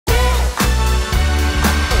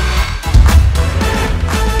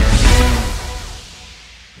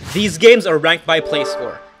These games are ranked by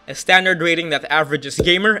PlayScore, a standard rating that averages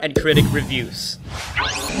gamer and critic reviews.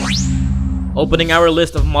 Opening our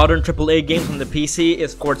list of modern AAA games on the PC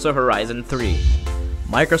is Forza Horizon 3.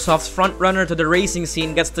 Microsoft's frontrunner to the racing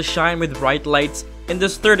scene gets to shine with bright lights in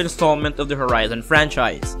this third installment of the Horizon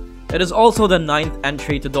franchise. It is also the 9th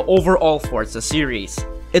entry to the overall Forza series.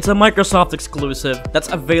 It's a Microsoft exclusive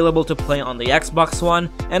that's available to play on the Xbox One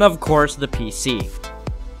and of course the PC.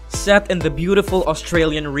 Set in the beautiful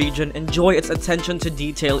Australian region, enjoy its attention to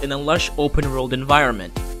detail in a lush open-world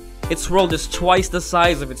environment. Its world is twice the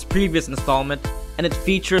size of its previous installment, and it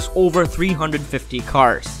features over 350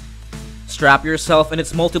 cars. Strap yourself in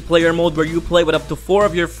its multiplayer mode where you play with up to 4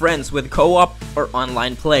 of your friends with co-op or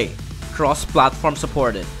online play. Cross-platform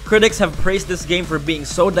supported. Critics have praised this game for being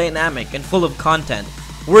so dynamic and full of content,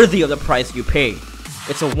 worthy of the price you pay.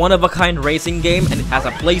 It's a one-of-a-kind racing game and it has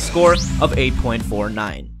a play score of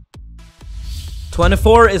 8.49.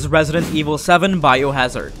 24 is Resident Evil 7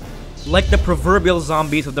 Biohazard. Like the proverbial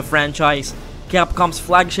zombies of the franchise, Capcom's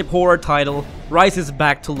flagship horror title rises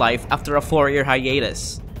back to life after a 4-year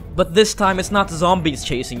hiatus. But this time it's not zombies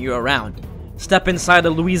chasing you around. Step inside a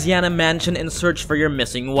Louisiana mansion and search for your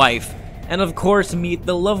missing wife. And of course meet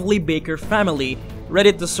the lovely Baker family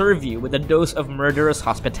ready to serve you with a dose of murderous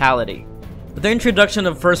hospitality. But the introduction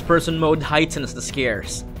of first-person mode heightens the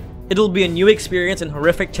scares. It'll be a new experience in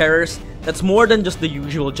horrific terrors that's more than just the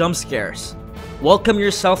usual jump scares. Welcome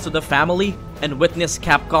yourself to the family and witness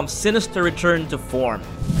Capcom's sinister return to form.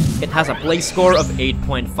 It has a play score of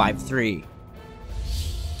 8.53.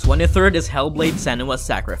 23rd is Hellblade: Senua's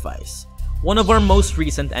Sacrifice, one of our most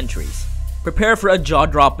recent entries. Prepare for a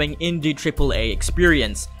jaw-dropping indie AAA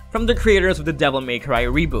experience from the creators of the Devil May Cry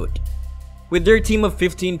reboot. With their team of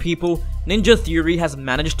 15 people, Ninja Theory has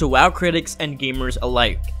managed to wow critics and gamers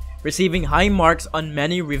alike, receiving high marks on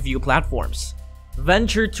many review platforms.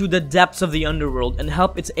 Venture to the depths of the underworld and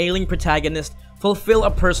help its ailing protagonist fulfill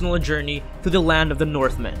a personal journey to the land of the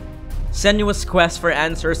Northmen. Senua's quest for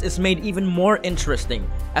answers is made even more interesting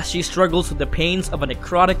as she struggles with the pains of a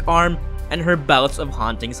necrotic arm and her bouts of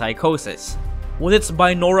haunting psychosis. With its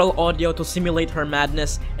binaural audio to simulate her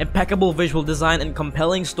madness, impeccable visual design, and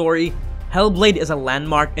compelling story, Hellblade is a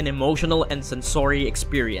landmark in emotional and sensory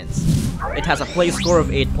experience. It has a play score of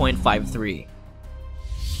 8.53.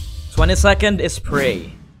 22nd is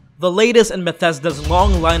Prey, the latest in Bethesda's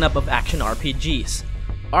long lineup of action RPGs.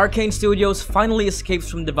 Arcane Studios finally escapes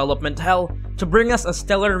from development hell to bring us a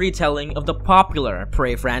stellar retelling of the popular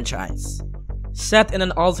Prey franchise. Set in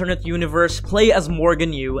an alternate universe, play as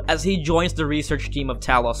Morgan Yu as he joins the research team of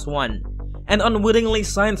Talos 1, and unwittingly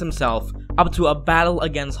signs himself up to a battle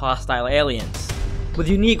against hostile aliens. With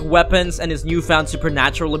unique weapons and his newfound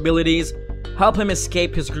supernatural abilities, help him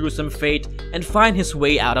escape his gruesome fate and find his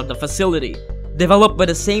way out of the facility. Developed by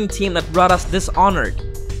the same team that brought us Dishonored,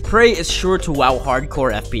 Prey is sure to wow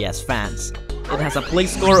hardcore FPS fans. It has a play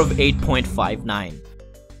score of 8.59.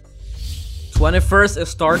 21st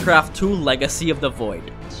is StarCraft II Legacy of the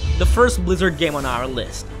Void, the first Blizzard game on our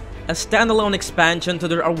list, a standalone expansion to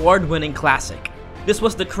their award-winning classic. This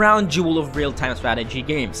was the crown jewel of real-time strategy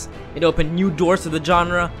games. It opened new doors to the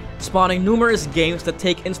genre, spawning numerous games that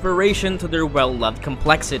take inspiration to their well-loved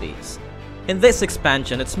complexities. In this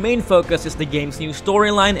expansion, its main focus is the game's new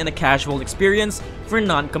storyline and a casual experience for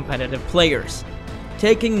non-competitive players.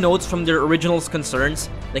 Taking notes from their original's concerns,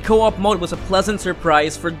 the co-op mode was a pleasant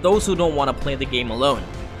surprise for those who don't want to play the game alone.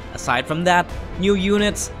 Aside from that, new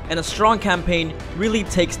units and a strong campaign really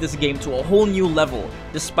takes this game to a whole new level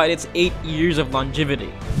despite its 8 years of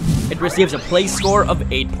longevity. It receives a play score of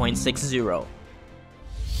 8.60.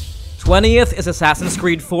 20th is Assassin's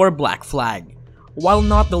Creed 4 Black Flag. While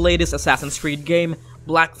not the latest Assassin's Creed game,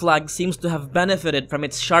 Black Flag seems to have benefited from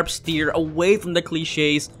its sharp steer away from the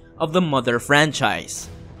cliches of the mother franchise.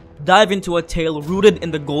 Dive into a tale rooted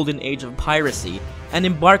in the golden age of piracy and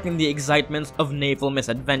embark in the excitements of naval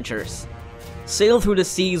misadventures. Sail through the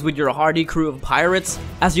seas with your hardy crew of pirates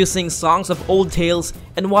as you sing songs of old tales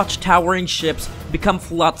and watch towering ships become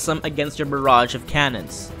flotsam against your barrage of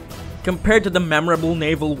cannons. Compared to the memorable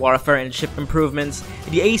naval warfare and ship improvements,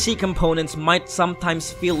 the AC components might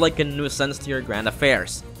sometimes feel like a nuisance to your grand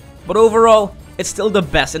affairs. But overall, it's still the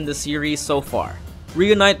best in the series so far.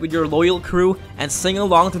 Reunite with your loyal crew and sing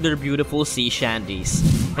along to their beautiful sea shanties.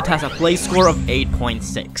 It has a play score of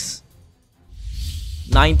 8.6.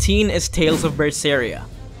 19 is Tales of Berseria,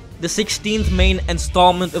 the 16th main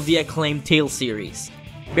installment of the acclaimed Tales series.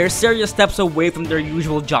 Berseria steps away from their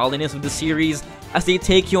usual jolliness of the series as they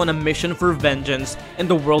take you on a mission for vengeance in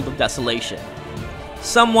the World of Desolation.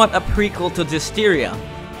 Somewhat a prequel to Dysteria,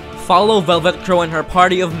 Follow Velvet Crow and her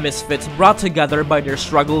party of misfits brought together by their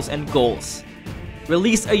struggles and goals.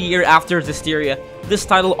 Released a year after Zestiria, this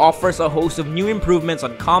title offers a host of new improvements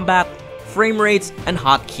on combat, frame rates, and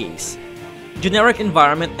hotkeys. Generic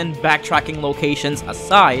environment and backtracking locations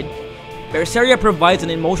aside, Berseria provides an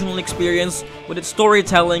emotional experience with its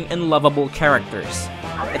storytelling and lovable characters.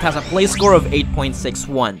 It has a play score of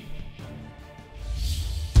 8.61.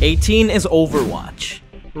 18 is Overwatch.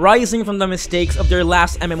 Rising from the mistakes of their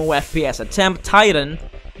last MMO FPS attempt, Titan,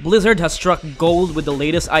 Blizzard has struck gold with the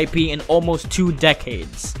latest IP in almost 2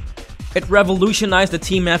 decades. It revolutionized the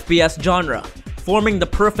team FPS genre, forming the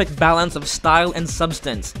perfect balance of style and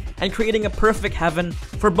substance, and creating a perfect heaven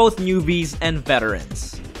for both newbies and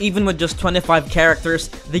veterans. Even with just 25 characters,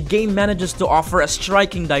 the game manages to offer a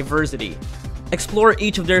striking diversity. Explore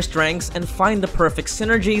each of their strengths and find the perfect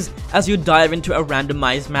synergies as you dive into a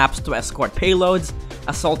randomized maps to escort payloads,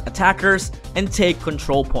 assault attackers, and take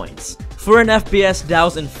control points. For an FPS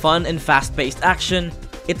doused in fun and fast-paced action,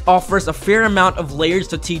 it offers a fair amount of layered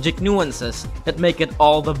strategic nuances that make it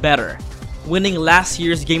all the better. Winning last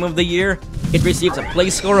year's Game of the Year, it receives a play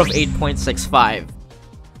score of 8.65.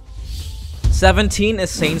 17 is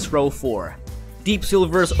Saints Row 4. Deep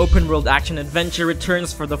Silver's open-world action-adventure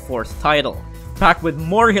returns for the 4th title, packed with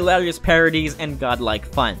more hilarious parodies and godlike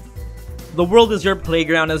fun. The world is your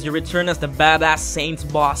playground as you return as the badass Saints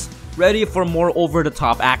boss, ready for more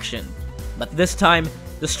over-the-top action. But this time,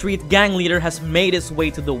 the street gang leader has made its way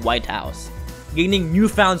to the White House, gaining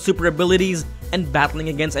newfound super abilities and battling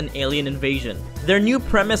against an alien invasion. Their new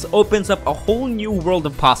premise opens up a whole new world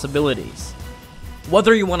of possibilities.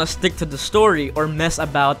 Whether you want to stick to the story or mess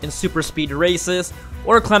about in super speed races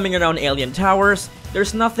or climbing around alien towers,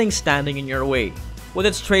 there's nothing standing in your way. With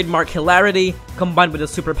its trademark hilarity, combined with the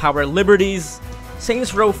superpower liberties,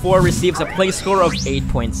 Saints Row 4 receives a play score of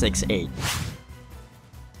 8.68.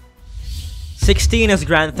 16 is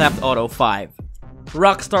Grand Theft Auto 5.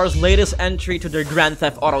 Rockstar's latest entry to their Grand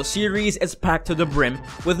Theft Auto series is packed to the brim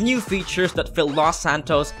with new features that fill Los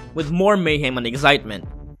Santos with more mayhem and excitement.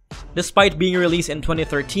 Despite being released in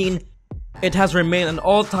 2013, it has remained an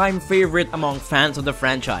all-time favorite among fans of the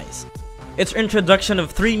franchise. Its introduction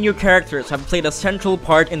of 3 new characters have played a central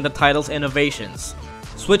part in the title's innovations.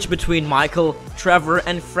 Switch between Michael, Trevor,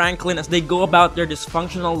 and Franklin as they go about their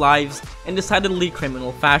dysfunctional lives in decidedly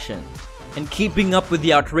criminal fashion. In keeping up with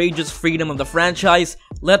the outrageous freedom of the franchise,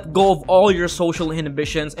 let go of all your social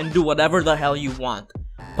inhibitions and do whatever the hell you want.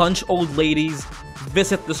 Punch old ladies,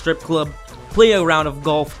 visit the strip club, play a round of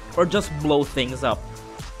golf, or just blow things up.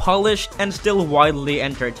 Polished and still widely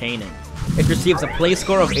entertaining. It receives a play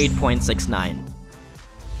score of 8.69.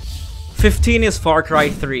 15 is Far Cry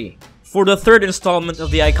 3. For the 3rd installment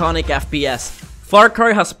of the iconic FPS, Far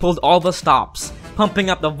Cry has pulled all the stops, pumping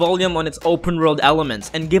up the volume on its open world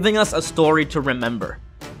elements and giving us a story to remember.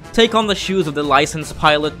 Take on the shoes of the licensed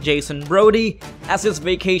pilot Jason Brody as his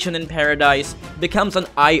vacation in paradise becomes an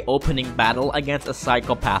eye-opening battle against a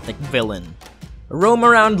psychopathic villain. Roam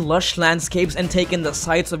around lush landscapes and take in the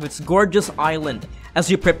sights of its gorgeous island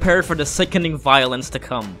as you prepare for the sickening violence to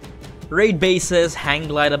come. Raid bases, hang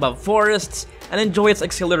glide above forests, and enjoy its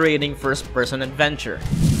exhilarating first-person adventure.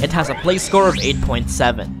 It has a play score of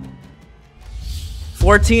 8.7.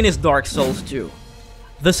 14 is Dark Souls 2.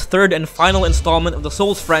 This 3rd and final installment of the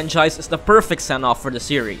Souls franchise is the perfect send-off for the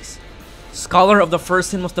series. Scholar of the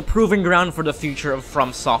First Sin was the proving ground for the future of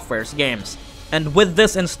From Software's games, and with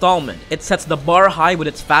this installment, it sets the bar high with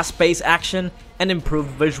its fast-paced action and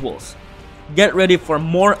improved visuals. Get ready for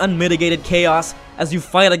more unmitigated chaos as you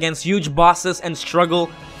fight against huge bosses and struggle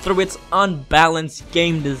through its unbalanced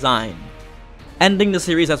game design. Ending the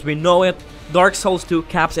series as we know it, Dark Souls 2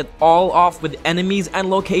 caps it all off with enemies and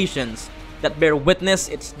locations that bear witness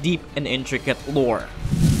its deep and intricate lore.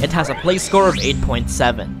 It has a play score of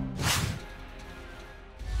 8.7.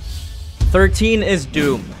 13 is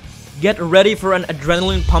Doom. Get ready for an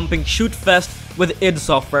adrenaline-pumping shoot fest with id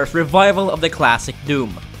Software's revival of the classic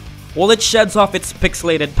Doom. While it sheds off its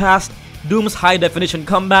pixelated past, Doom's high-definition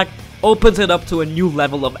comeback opens it up to a new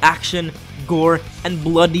level of action, gore, and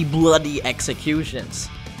bloody executions.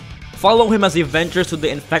 Follow him as he ventures to the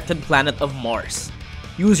infected planet of Mars.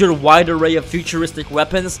 Use your wide array of futuristic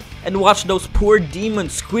weapons and watch those poor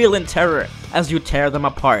demons squeal in terror as you tear them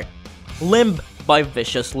apart. Limb by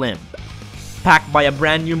Vicious Limb. Packed by a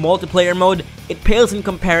brand new multiplayer mode, it pales in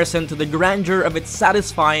comparison to the grandeur of its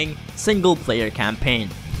satisfying single-player campaign.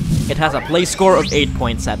 It has a play score of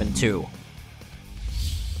 8.72.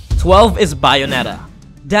 12 is Bayonetta,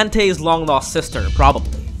 Dante's long-lost sister,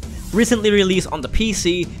 probably. Recently released on the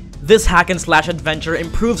PC, this hack-and-slash adventure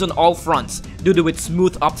improves on all fronts due to its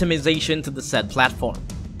smooth optimization to the said platform.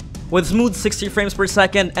 With smooth 60 frames per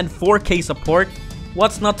second and 4K support,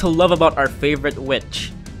 what's not to love about our favorite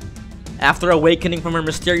witch? After awakening from her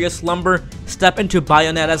mysterious slumber, step into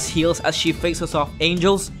Bayonetta's heels as she faces off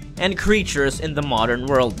angels and creatures in the modern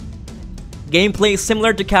world. Gameplay is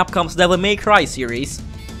similar to Capcom's Devil May Cry series.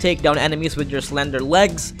 Take down enemies with your slender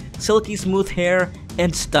legs, silky smooth hair,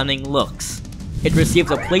 and stunning looks. It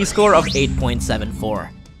receives a play score of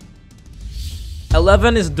 8.74.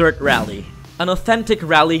 11 is Dirt Rally, an authentic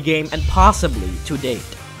rally game and possibly to date.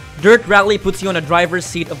 Dirt Rally puts you on a driver's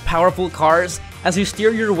seat of powerful cars as you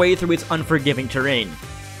steer your way through its unforgiving terrain.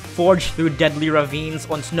 Forge through deadly ravines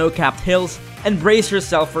on snow-capped hills and brace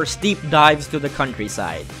yourself for steep dives to the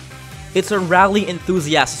countryside. It's a rally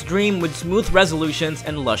enthusiast's dream with smooth resolutions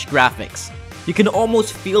and lush graphics. You can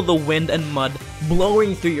almost feel the wind and mud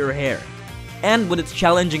blowing through your hair. And with its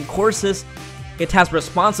challenging courses, it has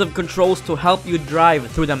responsive controls to help you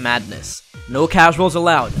drive through the madness. No casuals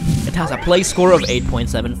allowed. It has a play score of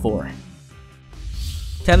 8.74.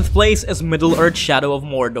 10th place is Middle-earth: Shadow of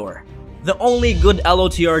Mordor, the only good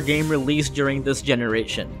LOTR game released during this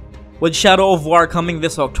generation. With Shadow of War coming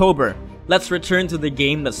this October, let's return to the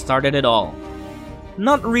game that started it all.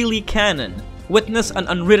 Not really canon, witness an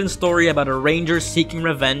unwritten story about a ranger seeking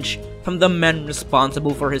revenge from the men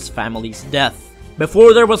responsible for his family's death.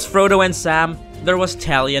 Before there was Frodo and Sam, there was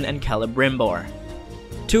Talion and Celebrimbor.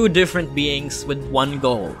 Two different beings with one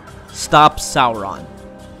goal: stop Sauron.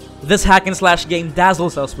 This hack-and-slash game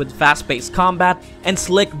dazzles us with fast-paced combat and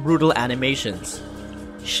slick, brutal animations.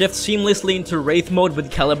 Shift seamlessly into Wraith mode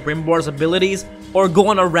with Celebrimbor's abilities, or go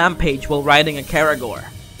on a rampage while riding a Caragor.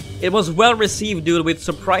 It was well received due to its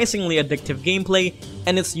surprisingly addictive gameplay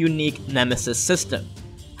and its unique Nemesis system.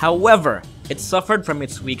 However, it suffered from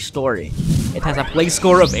its weak story. It has a play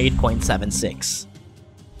score of 8.76.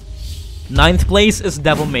 9th place is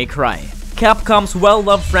Devil May Cry. Capcom's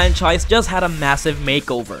well-loved franchise just had a massive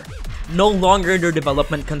makeover. No longer their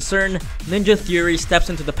development concern, Ninja Theory steps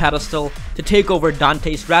into the pedestal to take over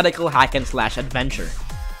Dante's radical hack-and-slash adventure.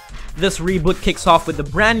 This reboot kicks off with the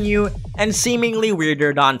brand new and seemingly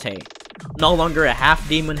weirder Dante. No longer a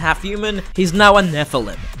half-demon, half-human, he's now a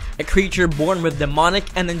Nephilim, a creature born with demonic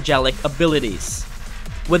and angelic abilities.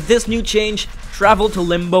 With this new change, travel to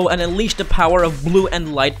Limbo and unleash the power of blue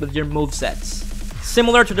and light with your movesets.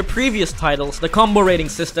 Similar to the previous titles, the combo rating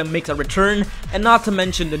system makes a return, and not to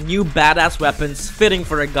mention the new badass weapons fitting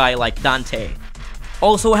for a guy like Dante.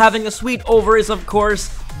 Also having a sweet over is, of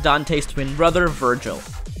course, Dante's twin brother Virgil.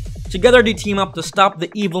 Together they team up to stop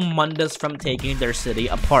the evil Mundus from taking their city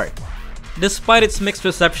apart. Despite its mixed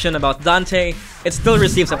reception about Dante, it still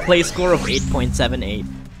receives a play score of 8.78.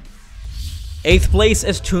 8th place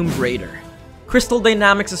is Tomb Raider. Crystal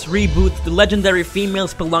Dynamics' reboot, the legendary female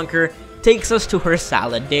spelunker, takes us to her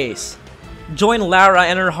salad days. Join Lara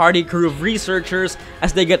and her hardy crew of researchers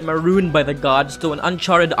as they get marooned by the gods to an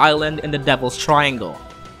uncharted island in the Devil's Triangle.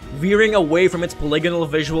 Veering away from its polygonal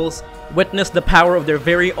visuals, witness the power of their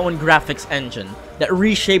very own graphics engine that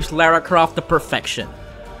reshapes Lara Croft to perfection.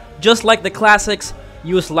 Just like the classics,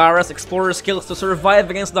 use Lara's explorer skills to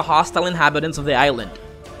survive against the hostile inhabitants of the island.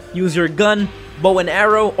 Use your gun, bow and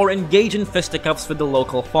arrow, or engage in fisticuffs with the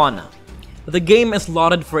local fauna. The game is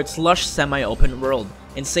lauded for its lush semi-open world,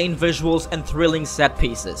 insane visuals, and thrilling set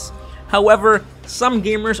pieces. However, some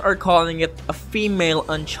gamers are calling it a female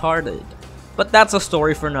Uncharted. But that's a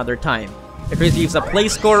story for another time. It receives a play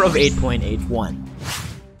score of 8.81.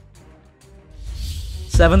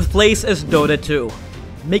 7th place is Dota 2.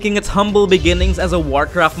 Making its humble beginnings as a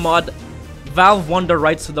Warcraft mod, Valve won the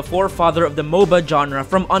rights to the forefather of the MOBA genre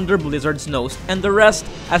from under Blizzard's nose, and the rest,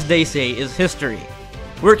 as they say, is history.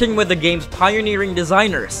 Working with the game's pioneering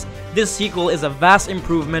designers, this sequel is a vast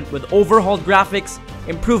improvement with overhauled graphics,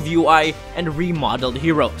 improved UI, and remodeled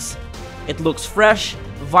heroes. It looks fresh,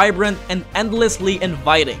 vibrant, and endlessly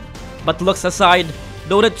inviting. But looks aside,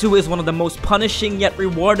 Dota 2 is one of the most punishing yet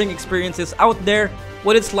rewarding experiences out there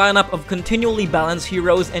with its lineup of continually balanced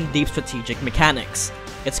heroes and deep strategic mechanics.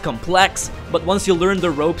 It's complex, but once you learn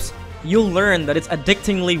the ropes, you'll learn that it's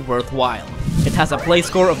addictingly worthwhile. It has a play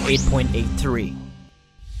score of 8.83.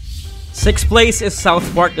 6th place is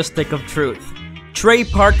South Park: The Stick of Truth. Trey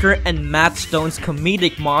Parker and Matt Stone's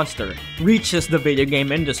comedic monster reaches the video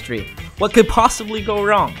game industry. What could possibly go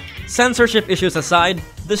wrong? Censorship issues aside,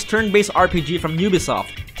 this turn-based RPG from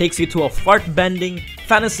Ubisoft takes you to a fart-bending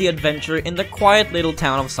fantasy adventure in the quiet little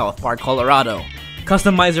town of South Park, Colorado.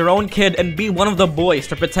 Customize your own kid and be one of the boys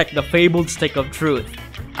to protect the fabled Stick of Truth,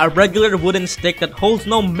 a regular wooden stick that holds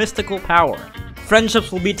no mystical power.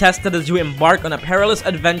 Friendships will be tested as you embark on a perilous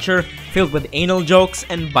adventure filled with anal jokes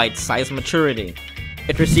and bite-sized maturity.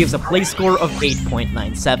 It receives a play score of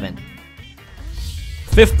 8.97.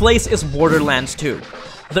 5th place is Borderlands 2.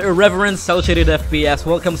 The irreverent cel-shaded FPS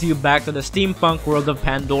welcomes you back to the steampunk world of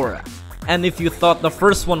Pandora. And if you thought the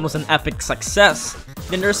first one was an epic success,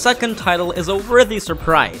 then their second title is a worthy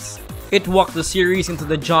surprise. It walked the series into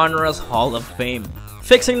the genre's Hall of Fame.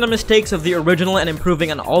 Fixing the mistakes of the original and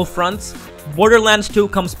improving on all fronts, Borderlands 2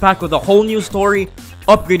 comes back with a whole new story,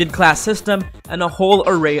 upgraded class system, and a whole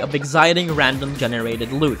array of exciting random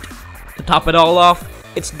generated loot. To top it all off,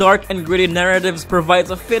 its dark and gritty narratives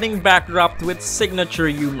provides a fitting backdrop to its signature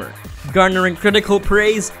humor, garnering critical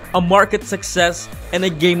praise, a market success, and a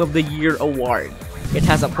Game of the Year award. It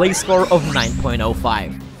has a play score of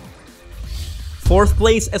 9.05. 4th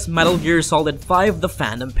place is Metal Gear Solid 5: The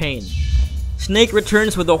Phantom Pain. Snake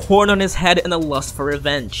returns with a horn on his head and a lust for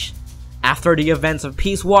revenge. After the events of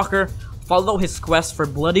Peace Walker, follow his quest for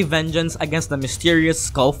bloody vengeance against the mysterious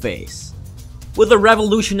Skullface. With a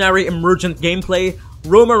revolutionary emergent gameplay,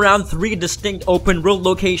 roam around 3 distinct open world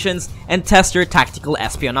locations and test your tactical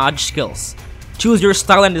espionage skills. Choose your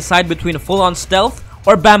style and decide between full-on stealth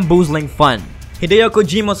or bamboozling fun. Hideo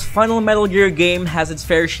Kojima's final Metal Gear game has its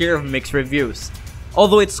fair share of mixed reviews.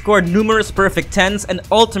 Although it scored numerous perfect 10s and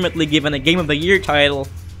ultimately given a Game of the Year title,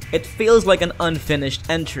 it feels like an unfinished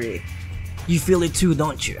entry. You feel it too,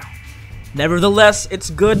 don't you? Nevertheless, it's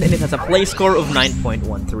good and it has a play score of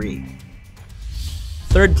 9.13.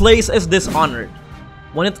 3rd place is Dishonored.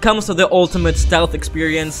 When it comes to the ultimate stealth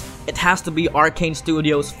experience, it has to be Arcane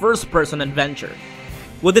Studios' first-person adventure.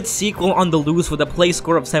 With its sequel on the loose with a play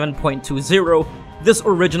score of 7.20, this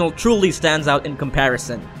original truly stands out in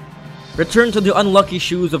comparison. Return to the unlucky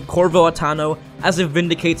shoes of Corvo Attano as he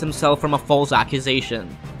vindicates himself from a false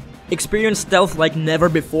accusation. Experience stealth like never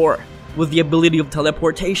before, with the ability of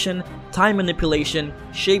teleportation, time manipulation,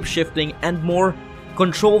 shape-shifting, and more.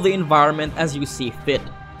 Control the environment as you see fit.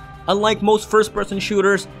 Unlike most first-person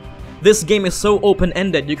shooters, this game is so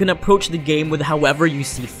open-ended you can approach the game with however you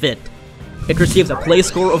see fit. It receives a play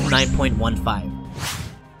score of 9.15.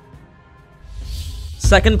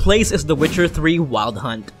 2nd place is The Witcher 3: Wild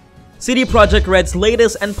Hunt. CD Projekt Red's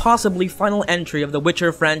latest and possibly final entry of the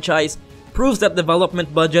Witcher franchise proves that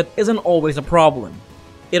development budget isn't always a problem.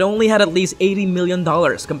 It only had at least $80 million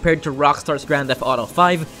compared to Rockstar's Grand Theft Auto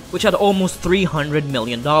 5, which had almost $300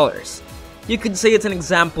 million. You could say it's an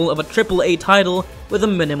example of a AAA title with a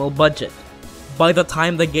minimal budget. By the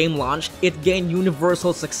time the game launched, it gained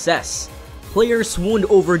universal success. Players swooned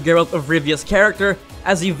over Geralt of Rivia's character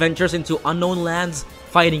as he ventures into unknown lands,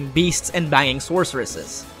 fighting beasts and banging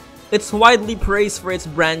sorceresses. It's widely praised for its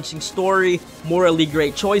branching story, morally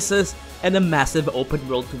great choices, and a massive open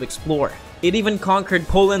world to explore. It even conquered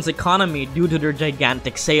Poland's economy due to their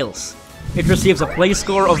gigantic sales. It receives a play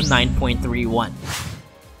score of 9.31.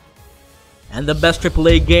 And the best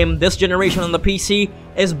AAA game this generation on the PC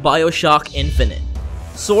is BioShock Infinite.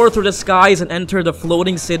 Soar through the skies and enter the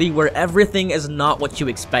floating city where everything is not what you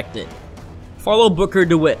expected. Follow Booker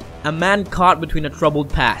DeWitt, a man caught between a troubled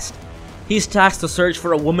past. He's tasked to search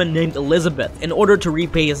for a woman named Elizabeth in order to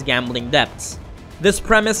repay his gambling debts. This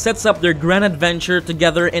premise sets up their grand adventure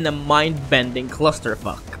together in a mind-bending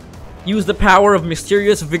clusterfuck. Use the power of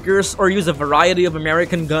mysterious vigors or use a variety of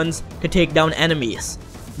American guns to take down enemies.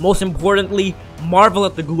 Most importantly, marvel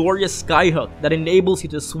at the glorious skyhook that enables you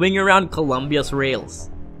to swing around Columbia's rails.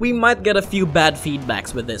 We might get a few bad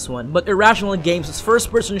feedbacks with this one, but Irrational Games'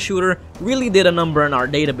 first-person shooter really did a number on our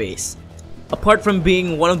database. Apart from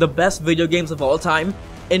being one of the best video games of all time,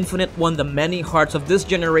 Infinite won the many hearts of this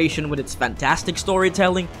generation with its fantastic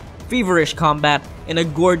storytelling, feverish combat, and a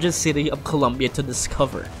gorgeous city of Columbia to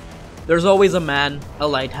discover. There's always a man, a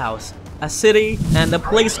lighthouse, a city, and a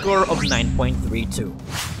play score of 9.32.